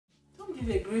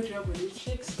did a great job with it.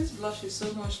 Shakes. This blush is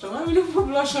so much though. Why will you put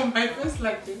blush on my face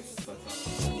like this?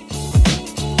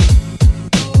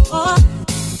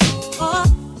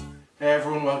 Hey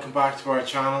everyone, welcome back to our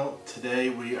channel. Today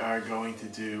we are going to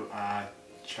do a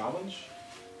challenge.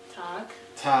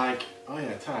 Tag. Oh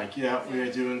yeah, tag. Yeah, we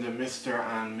are doing the Mr.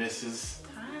 and Mrs.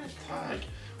 Tag.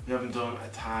 We haven't done a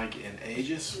tag in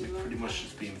ages. We've pretty much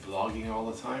just been vlogging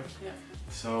all the time. Yeah.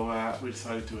 So we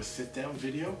decided to do a sit-down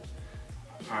video.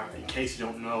 In case you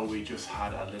don't know, we just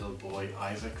had a little boy,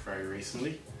 Isaac, very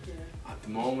recently. Yeah. At the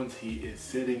moment he is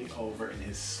sitting over in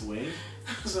his swing.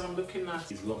 So I'm looking at.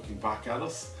 He's looking back at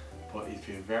us, but he's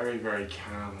been very, very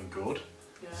calm and good.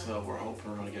 Yeah. So we're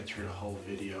hoping we're going to get through the whole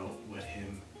video with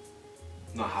him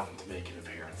not having to make an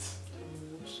appearance.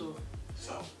 So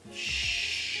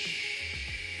shh.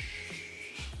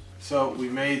 So we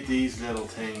made these little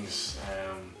things.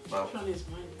 Well, which one is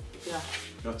mine? Yeah.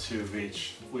 Got two of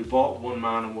each. We bought one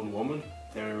man and one woman.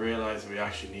 Then we realised we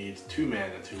actually need two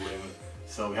men and two women.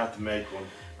 So we had to make one.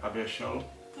 Abies, show them.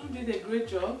 Tom did a great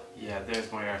job. Yeah,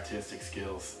 there's my artistic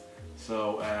skills.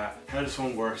 So how this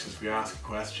one works is we ask a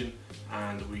question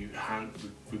and we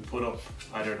put up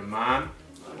either the man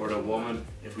or the woman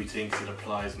if we think it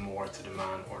applies more to the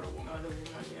man or the woman.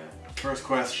 Yeah. First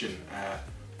question,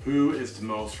 who is the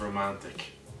most romantic?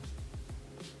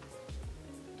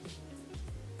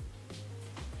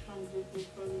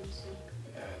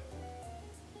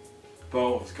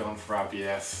 Bo has gone for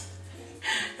Abies.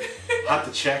 Had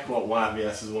to check what one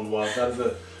Abies' one was. That is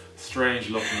a strange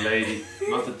looking lady.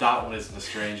 Not that that one isn't a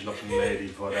strange looking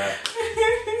lady, but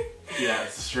yeah,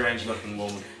 it's a strange looking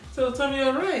woman. So Tom,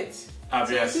 you're right. Abies.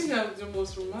 So I think I'm the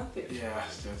most romantic. Yeah,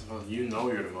 well, you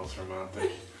know you're the most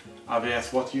romantic.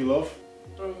 Abies, what do you love?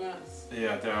 Romance.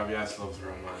 Yeah, the Abies loves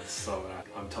romance. So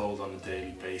I'm told on a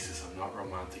daily basis I'm not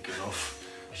romantic enough.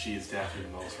 She is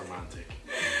definitely the most romantic.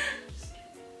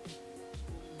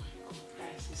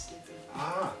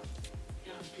 Ah!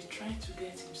 Yeah, I've been trying to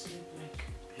get him sleep like...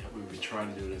 Yeah, we've been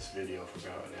trying to do this video for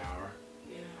about an hour.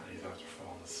 Yeah. And he's after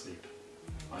falling asleep.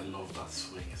 I love that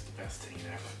swing, it's the best thing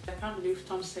ever. I can't believe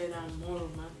Tom said I'm more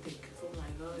romantic. Oh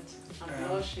my god. I'm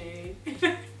blushing.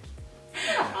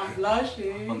 I'm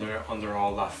blushing. Under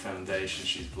all that foundation,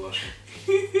 she's blushing.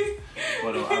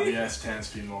 But Abies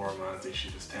tends to be more romantic. She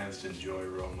just tends to enjoy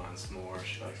romance more.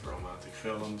 She likes romantic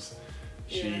films.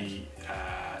 She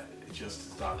just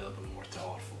is that little bit more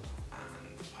thoughtful,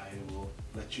 and I will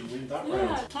let you win that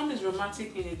round. Tom is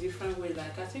romantic in a different way.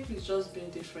 Like I think he's just being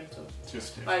different.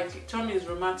 Just like Tom is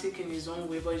romantic in his own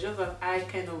way, but it's just that I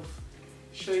kind of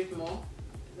show it more.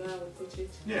 Is that how we put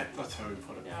it? Yeah, that's how we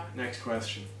put it. Yeah. Next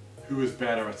question: who is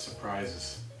better at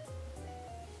surprises?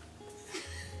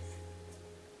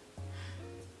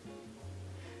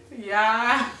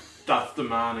 Yeah. That's the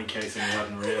man, in case anyone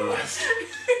hadn't realised.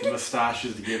 The moustache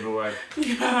is the giveaway.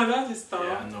 Yeah, that is tough.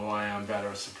 Yeah, no, I am better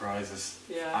at surprises.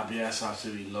 Yeah. Abies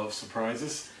absolutely loves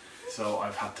surprises, so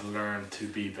I've had to learn to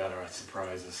be better at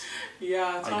surprises.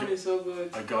 Yeah, Tom is so good.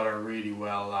 I got her really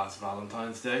well last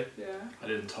Valentine's Day. Yeah. I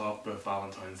didn't talk about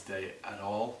Valentine's Day at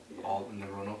all in the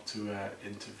run up to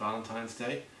into Valentine's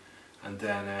Day, and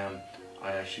then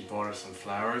I actually bought her some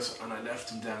flowers and I left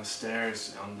them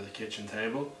downstairs on the kitchen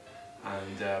table.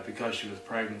 And because she was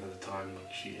pregnant at the time,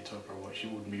 she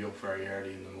wouldn't be up very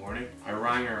early in the morning. I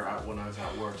rang her when I was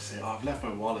at work to say, oh, I've left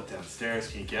my wallet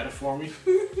downstairs, can you get it for me?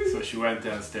 So she went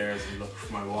downstairs and looked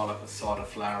for my wallet and saw the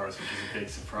flowers, which was a big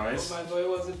surprise. Oh my god, it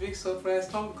was a big surprise.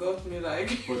 Tom got me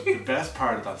like... But the best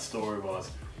part of that story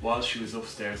was, while she was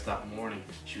upstairs that morning,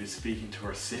 she was speaking to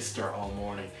her sister all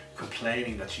morning,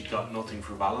 complaining that she got nothing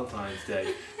for Valentine's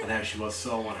Day and how she was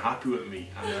so unhappy with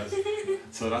me. And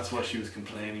so that's what she was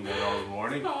complaining about all the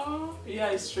morning. Oh,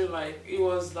 yeah, it's true. Like it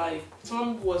was like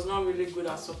Tom was not really good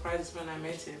at surprises when I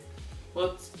met him,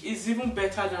 but he's even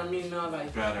better than me now.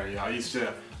 Like better, yeah. I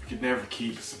could never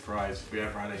keep a surprise. If we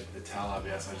ever had anything to tell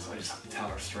Abies, I just have to tell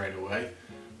her straight away.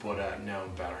 But now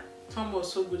I'm better. Tom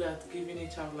was so good at giving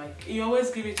it out. Like he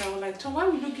always give it out. Like Tom, why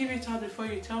would you give it out before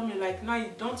you tell me? Like now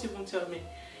you don't even tell me.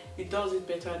 He does it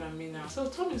better than me now. So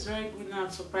Tom is very good now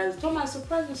at surprises. Tom, I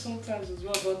surprise you sometimes as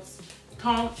well, but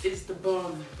Tom is the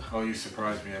bomb. Oh, you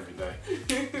surprise me every day.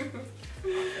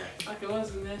 Okay,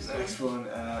 what's the next one? Next one,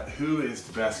 who is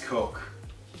the best cook?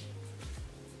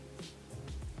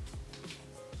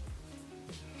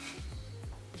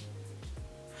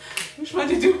 Which one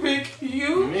did you pick?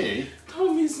 You? Me?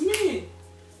 Tom, is me.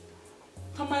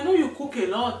 Tom, I know you cook a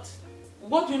lot.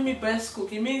 What do you mean best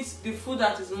cook? It means the food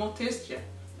that is more tastier.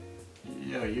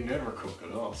 Yeah, you never cook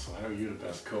at all, so how are you the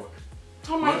best cook?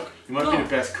 Tom, you might be the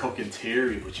best cook in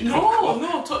theory, but you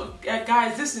don't cook. No,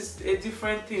 guys, this is a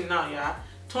different thing now, yeah?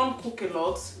 Tom cook a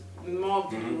lot. more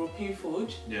of the European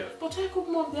food. Yeah. But I cook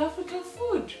more of the African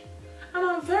food. And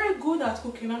I'm very good at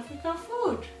cooking African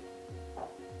food.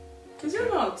 Is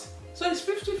it not? So it's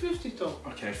 50-50 Tom.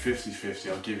 Okay,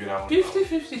 50-50, I'll give you that one.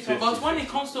 50-50 Tom. But when it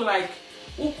comes to like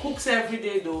who cooks every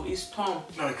day though, it's Tom.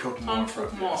 I cook Tom more.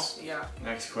 cook more. Yeah.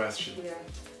 Next question. Yeah.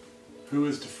 Who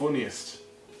is the funniest?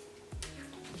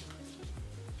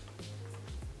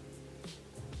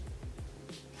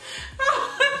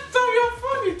 Tom, you're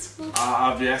funny too.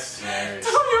 Yes, hilarious.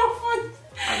 Tom, you're funny.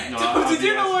 No, Did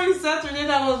you know what you said today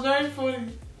that was very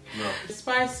funny? No. The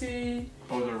spicy.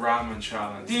 Oh, the ramen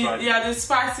challenge. The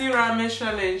spicy ramen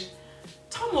challenge.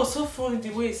 Tom was so funny the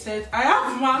way he said, I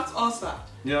have Mount ulcer.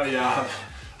 Yeah.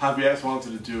 Abies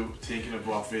wanted to thinking of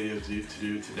what video to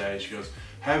do today. She goes,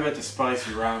 how about the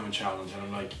spicy ramen challenge? And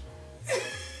I'm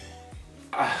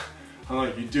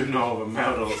like, you do know of a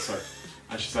mouth ulcer?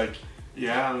 And she's like,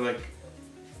 yeah. I'm like,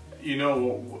 you know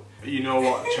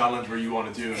what challenge where you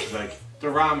want to do? And she's like, the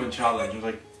ramen challenge. I was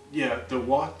like, yeah, the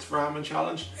what ramen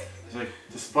challenge? It's like,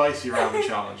 the spicy ramen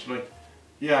challenge. I'm like,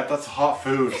 yeah, that's hot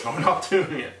food, so I'm not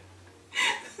doing it.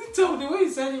 So the way he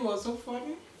said it was so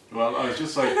funny. Well, I was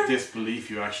just like disbelief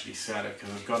you actually said it,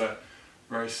 because I've got a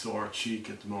very sore cheek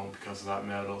at the moment because of that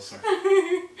mouth ulcer.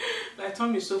 Like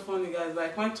Tom is so funny, guys.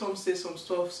 Like when Tom says some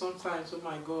stuff sometimes, oh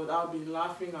my god, I'll be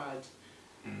laughing hard.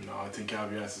 No, I think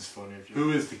Abies is funny.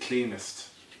 Who is the cleanest?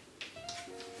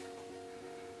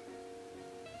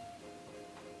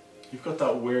 You've got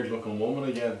that weird looking woman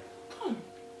again. Tom,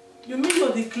 you mean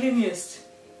you're the cleanest?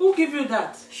 Who gave you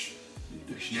that? Shh.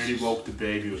 She nearly woke the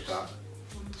baby with that.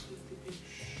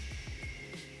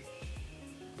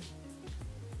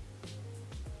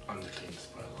 I'm the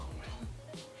cleanest by a long way.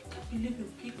 I can't believe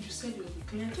you said you were the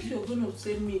cleanest. I thought you were going to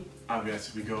say me. Abies,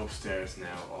 if we go upstairs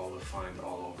now, all we'll find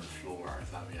all over the floor is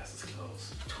Abies'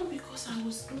 clothes. Tom, because I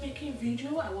was making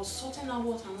video, I was sorting out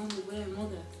what I want to wear and all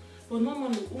that. But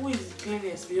normally, who is the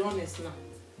cleanest? Be honest now,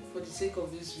 for the sake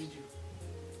of this video.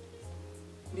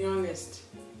 Be honest.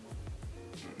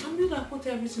 I'm you that put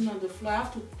everything on the floor.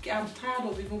 I'm tired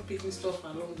of even picking stuff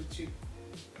along with you.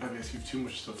 Abies, you have too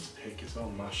much stuff to pick. It's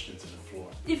all mashed into the floor.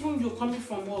 Even you're coming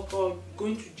from work or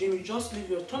going to gym, you just leave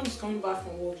your Tom is coming back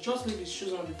from work, just leave his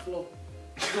shoes on the floor.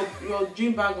 Your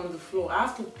gym bag on the floor. I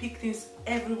have to pick things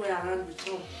everywhere around with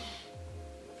Tom.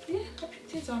 Yeah, I pick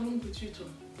things along with you,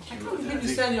 Tom. I can't believe you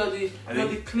said you're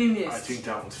the cleanest. I think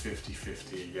that one's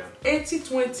 50-50 again.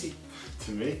 80-20.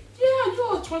 To me? Yeah,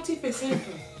 you're 20%.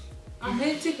 I'm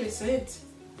 80%. Okay,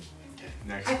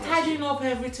 next I question. tidying up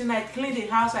everything. I clean the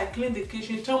house, I clean the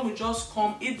kitchen. Tom will just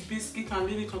come, eat biscuit and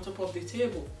leave it on top of the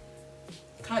table.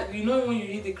 You know when you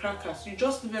eat the crackers, you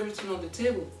just leave everything on the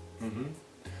table.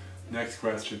 Next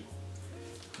question.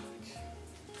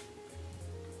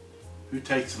 Who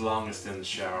takes the longest in the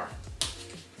shower?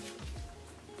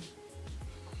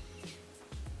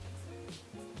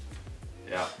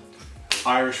 Yeah.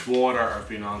 Irish Water have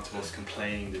been on to us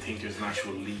complaining. They think there's an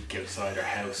actual leak outside our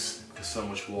house because so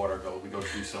much water we go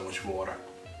through so much water.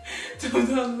 That's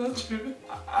not true.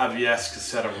 Abies could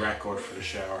set a record for the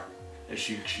shower. If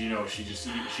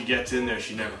she gets in there,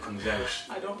 she never comes out.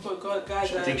 I don't forget,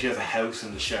 guys. I think she has a house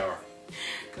in the shower.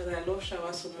 Because I love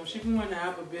shower so much. Even when I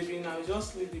have a baby now, I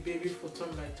just leave the baby for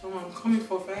Tom. Like, Tom, I'm coming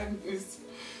for 5 minutes.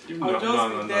 I'll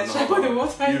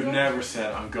just be there. You've never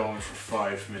said I'm going for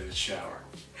 5 minutes shower.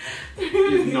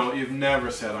 You've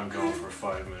never said I'm going for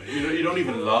 5 minutes. You don't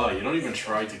even lie. You don't even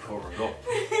try to cover it up.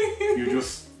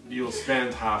 You'll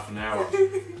spend half an hour.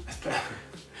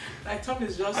 Like Tom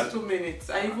is just 2 minutes.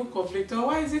 I even complain, oh,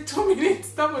 why is it 2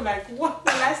 minutes? Tom is like, what?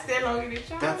 Will I stay long in the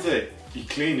shower? That's it. You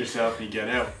clean yourself and you get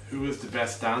out. Who is the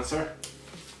best dancer?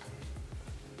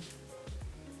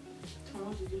 Tom,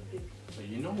 what did you pick? Well,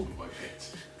 you know who I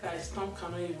picked. Guys, Tom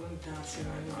cannot even dance.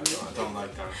 I don't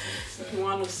like dancing. So. If you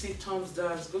want to see Tom's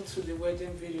dance, go to the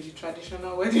wedding video, the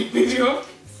traditional wedding video.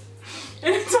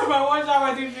 Anytime I watch that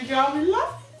wedding video, I'll be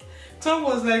laughing. Tom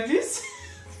was like this.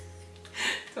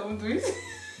 Tom, do it.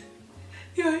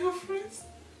 You're your friends.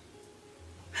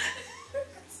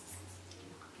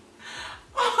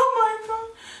 Oh my god.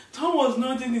 Tom was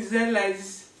nodding his head like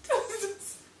this.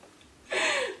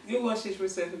 You watched it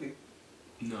recently?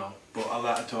 No, but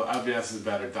Abies is a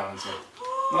better dancer.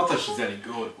 Not that she's any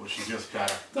good, but she's just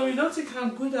better. Tom, you don't think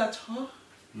I'm good at her?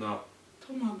 No.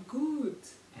 Tom, I'm good.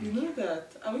 You know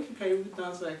that. I wish you can even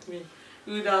dance like me.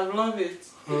 You would have loved it.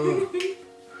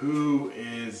 Who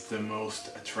is the most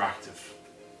attractive?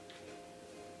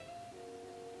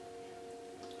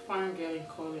 Fine girl in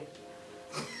college.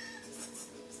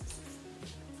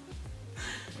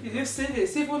 Did you see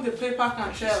this? Even the paper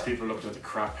can tell. People looking at the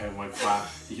crap out of my back.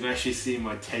 You can actually see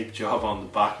my tape job on the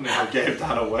back now. I gave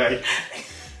that away.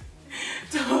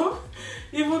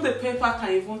 Even the paper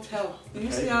can even tell. Do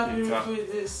you see how beautiful it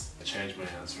is? I changed my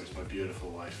answer. It's my beautiful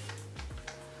wife.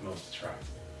 Most attractive.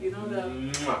 You know that?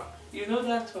 Mwah. You know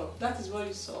that, Tom? That is what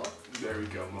you saw. There we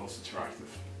go, most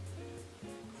attractive.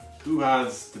 Who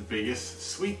has the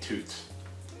biggest sweet tooth?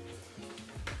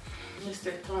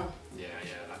 Mr. Tom. Yeah,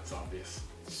 that's obvious.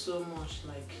 So much,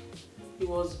 like, he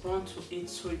was born to eat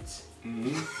sweets.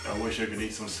 I wish I could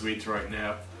eat some sweets right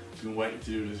now. I've been waiting to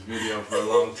do this video for a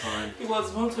long time. He was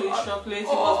born to eat chocolate, he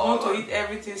was born to eat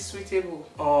everything sweetable.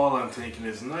 All I'm thinking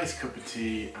is a nice cup of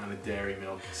tea and a dairy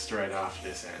milk straight after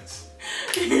this ends.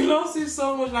 He loves it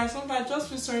so much, like sometimes I just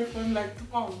feel sorry for him,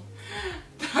 like, Mom,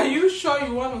 are you sure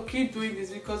you want to keep doing this?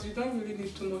 Because you don't really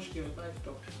need too much in your life,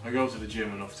 though. I go to the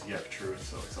gym enough to get through it,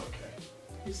 so it's okay.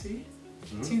 You see?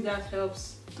 I think that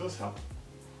helps. It does help.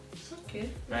 It's okay.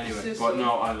 Anyway, but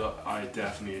no, I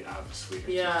definitely have a sweeter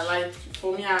tooth. Like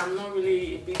for me, I'm not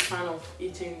really a big fan of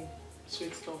eating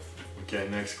sweet stuff. Okay,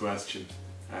 next question.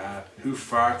 Who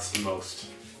farts the most?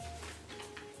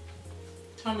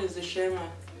 Tom is the shaman.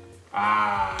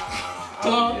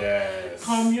 Tom, yes.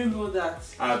 Tom, you know that.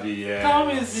 Abby, yes. Tom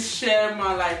is the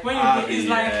shaman. Like when you, Abby, it's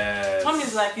like yes. Tom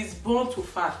is like he's born to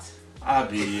fart.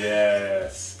 Abby,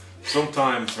 yes.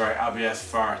 Sometimes, right, Abies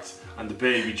farts and the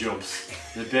baby jumps.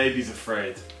 The baby's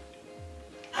afraid.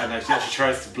 And then she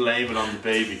tries to blame it on the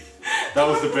baby. That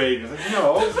was the baby. I was like,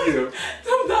 no, it was you.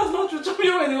 Tom, that's not true. Tom,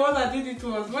 you were the one that did it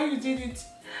to us. When you did it,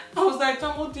 I was like,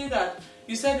 Tom, who did that?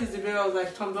 You said it's the baby. I was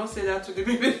like, Tom, don't say that to the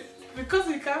baby. Because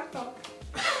he can't talk.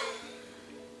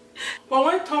 But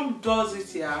when Tom does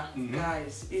it,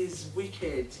 guys, it's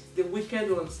wicked. The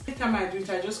wicked ones. Every time I do it,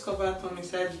 I just cover Tom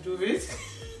inside to do it.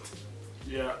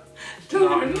 Yeah.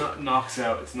 Knocks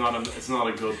out. It's not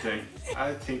a good thing.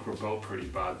 I think we're both pretty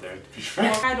bad there, to be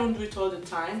fair. I don't do it all the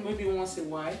time, maybe once a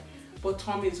while, but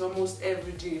Tom is almost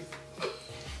every day.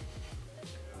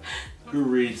 Who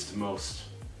reads the most?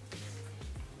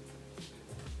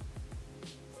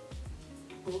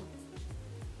 Who?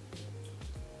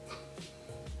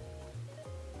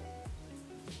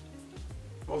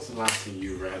 What was the last thing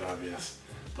you read, Abies,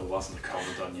 that wasn't a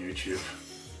comment on YouTube?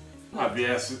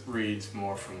 Abies reads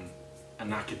more from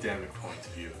an academic point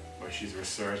of view, where she's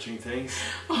researching things.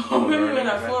 Oh, maybe when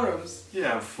at forums.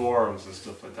 Yeah, forums and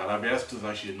stuff like that. Abies does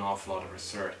actually an awful lot of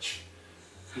research,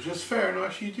 which is fair. No,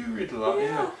 actually, you do read a lot.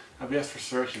 Yeah. Abies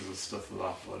researches and stuff a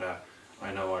lot, but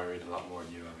I know I read a lot more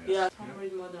than you, Abies. Yeah, I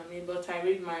read more than me, but I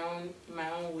read my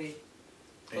own way.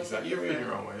 Exactly, you read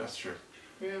your own way. That's true.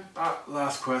 Yeah.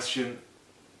 Last question: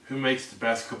 who makes the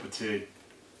best cup of tea?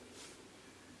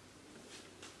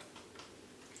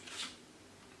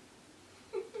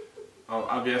 Oh,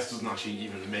 Abies doesn't actually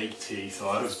even make tea, so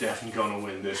I was definitely going to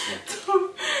win this one.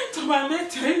 Tom, I make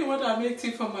tea. You want I make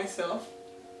tea for myself?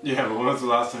 Yeah, but when was the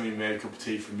last time you made a cup of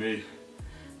tea for me?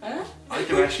 Huh? I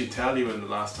can actually tell you when the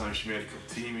last time she made a cup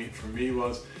of tea for me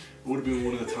was. It would have been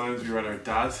one of the times we were at our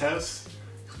dad's house.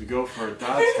 Because we go for her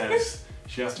dad's house,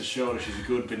 she has to show that she's a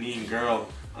good Benin girl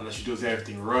and that she does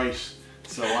everything right.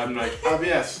 So I'm like,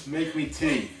 Abies, make me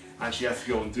tea. And she has to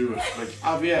go and do it. Like,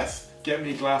 Abies, get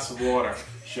me a glass of water.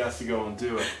 She has to go and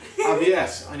do it.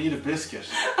 Abies, I need a biscuit.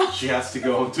 She has to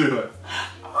go and do it.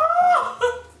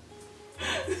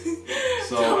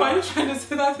 So, Tom, are you trying to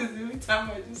say that is the only time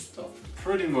I do stuff?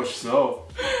 Pretty much so.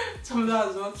 Tom,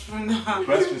 that's not true now. The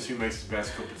question is who makes the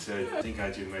best cup of tea. I think I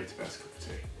do make the best cup of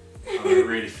tea. And I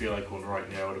really feel like one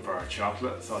right now with a bar of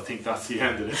chocolate. So I think that's the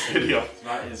end of this video.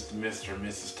 That is the Mr. and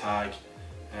Mrs. Tag.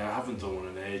 I haven't done one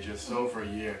in ages, it's over a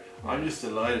year. I'm just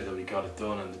delighted that we got it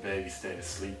done and the baby stayed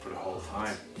asleep for the whole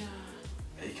time. Yeah.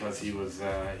 Because he was,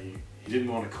 he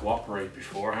didn't want to cooperate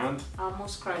beforehand. I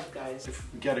almost cried, guys.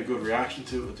 If we get a good reaction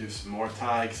to it, we'll do some more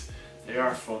tags. They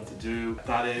are fun to do.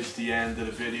 That is the end of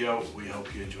the video. We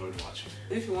hope you enjoyed watching.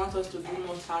 If you want us to do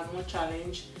more tag, more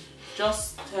challenge,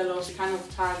 just tell us the kind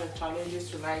of tag and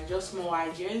challenges you like, just more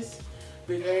ideas.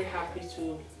 We're very happy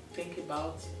to think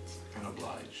about it. And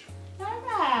oblige. Bye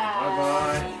bye.